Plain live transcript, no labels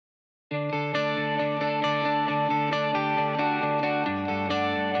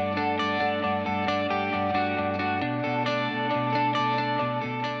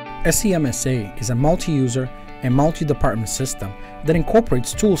SEMSA is a multi-user and multi-department system that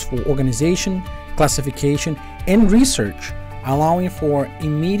incorporates tools for organization, classification, and research, allowing for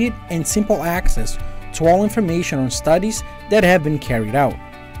immediate and simple access to all information on studies that have been carried out.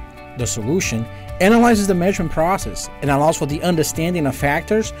 The solution analyzes the measurement process and allows for the understanding of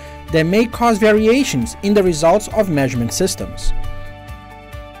factors that may cause variations in the results of measurement systems.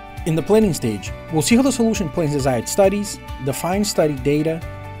 In the planning stage, we'll see how the solution plans desired studies, defines study data,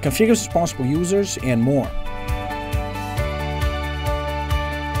 configures responsible users, and more.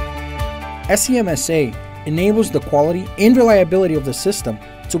 SEMSA enables the quality and reliability of the system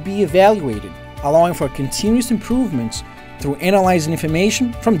to be evaluated, allowing for continuous improvements through analyzing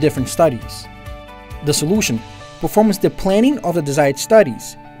information from different studies. The solution performs the planning of the desired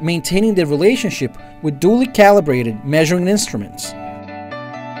studies, maintaining the relationship with duly calibrated measuring instruments.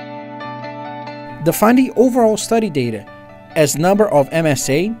 Define the overall study data as number of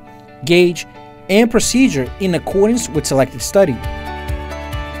MSA, gauge, and procedure in accordance with selected study.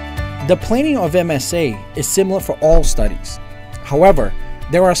 The planning of MSA is similar for all studies. However,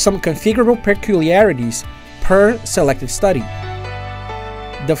 there are some configurable peculiarities per selected study.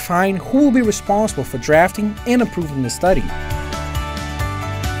 Define who will be responsible for drafting and approving the study.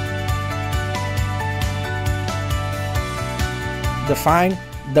 Define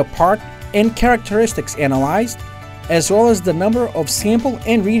the part and characteristics analyzed, as well as the number of sample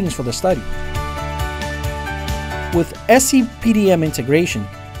and readings for the study. With SCPDM integration,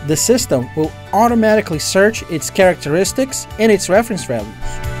 the system will automatically search its characteristics and its reference values.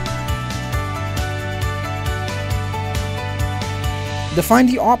 Define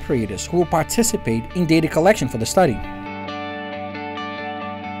the operators who will participate in data collection for the study.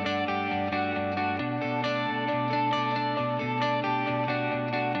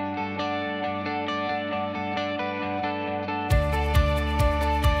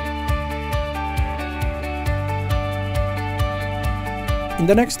 In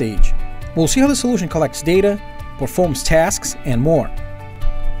the next stage, we'll see how the solution collects data, performs tasks, and more.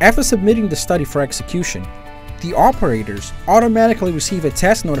 After submitting the study for execution, the operators automatically receive a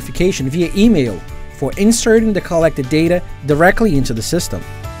task notification via email for inserting the collected data directly into the system.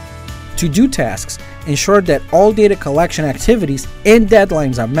 To-do tasks ensure that all data collection activities and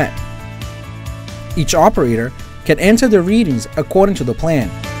deadlines are met. Each operator can enter the readings according to the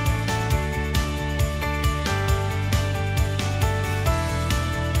plan.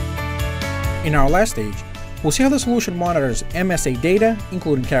 In our last stage, we'll see how the solution monitors MSA data,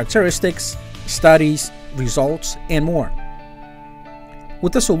 including characteristics, studies, results, and more.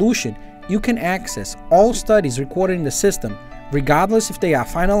 With the solution, you can access all studies recorded in the system, regardless if they are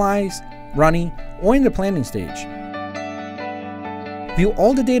finalized, running, or in the planning stage. View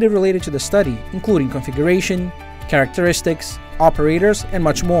all the data related to the study, including configuration, characteristics, operators, and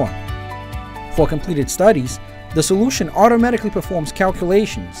much more. For completed studies, the solution automatically performs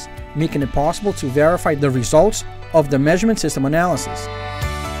calculations, making it possible to verify the results of the measurement system analysis.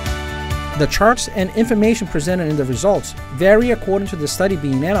 The charts and information presented in the results vary according to the study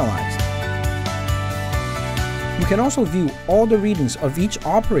being analyzed. You can also view all the readings of each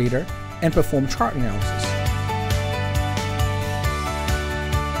operator and perform chart analysis.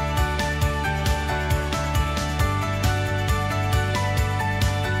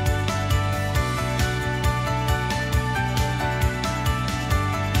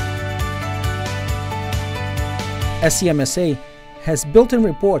 SEMSA has built-in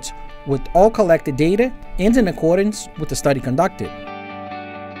reports with all collected data and in accordance with the study conducted.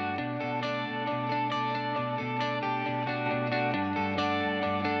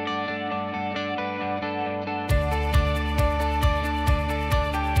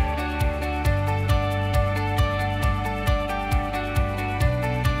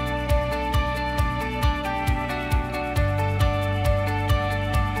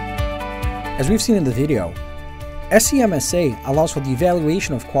 As we've seen in the video, SEMSA allows for the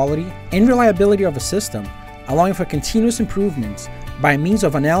evaluation of quality and reliability of a system, allowing for continuous improvements by means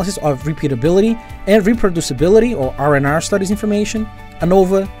of analysis of repeatability and reproducibility or R&R studies information,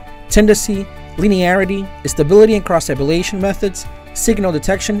 ANOVA, tendency, linearity, stability and cross-tabulation methods, signal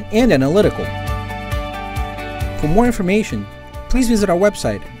detection, and analytical. For more information, please visit our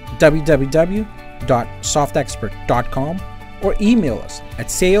website www.softexpert.com or email us at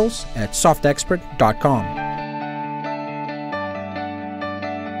sales@softexpert.com.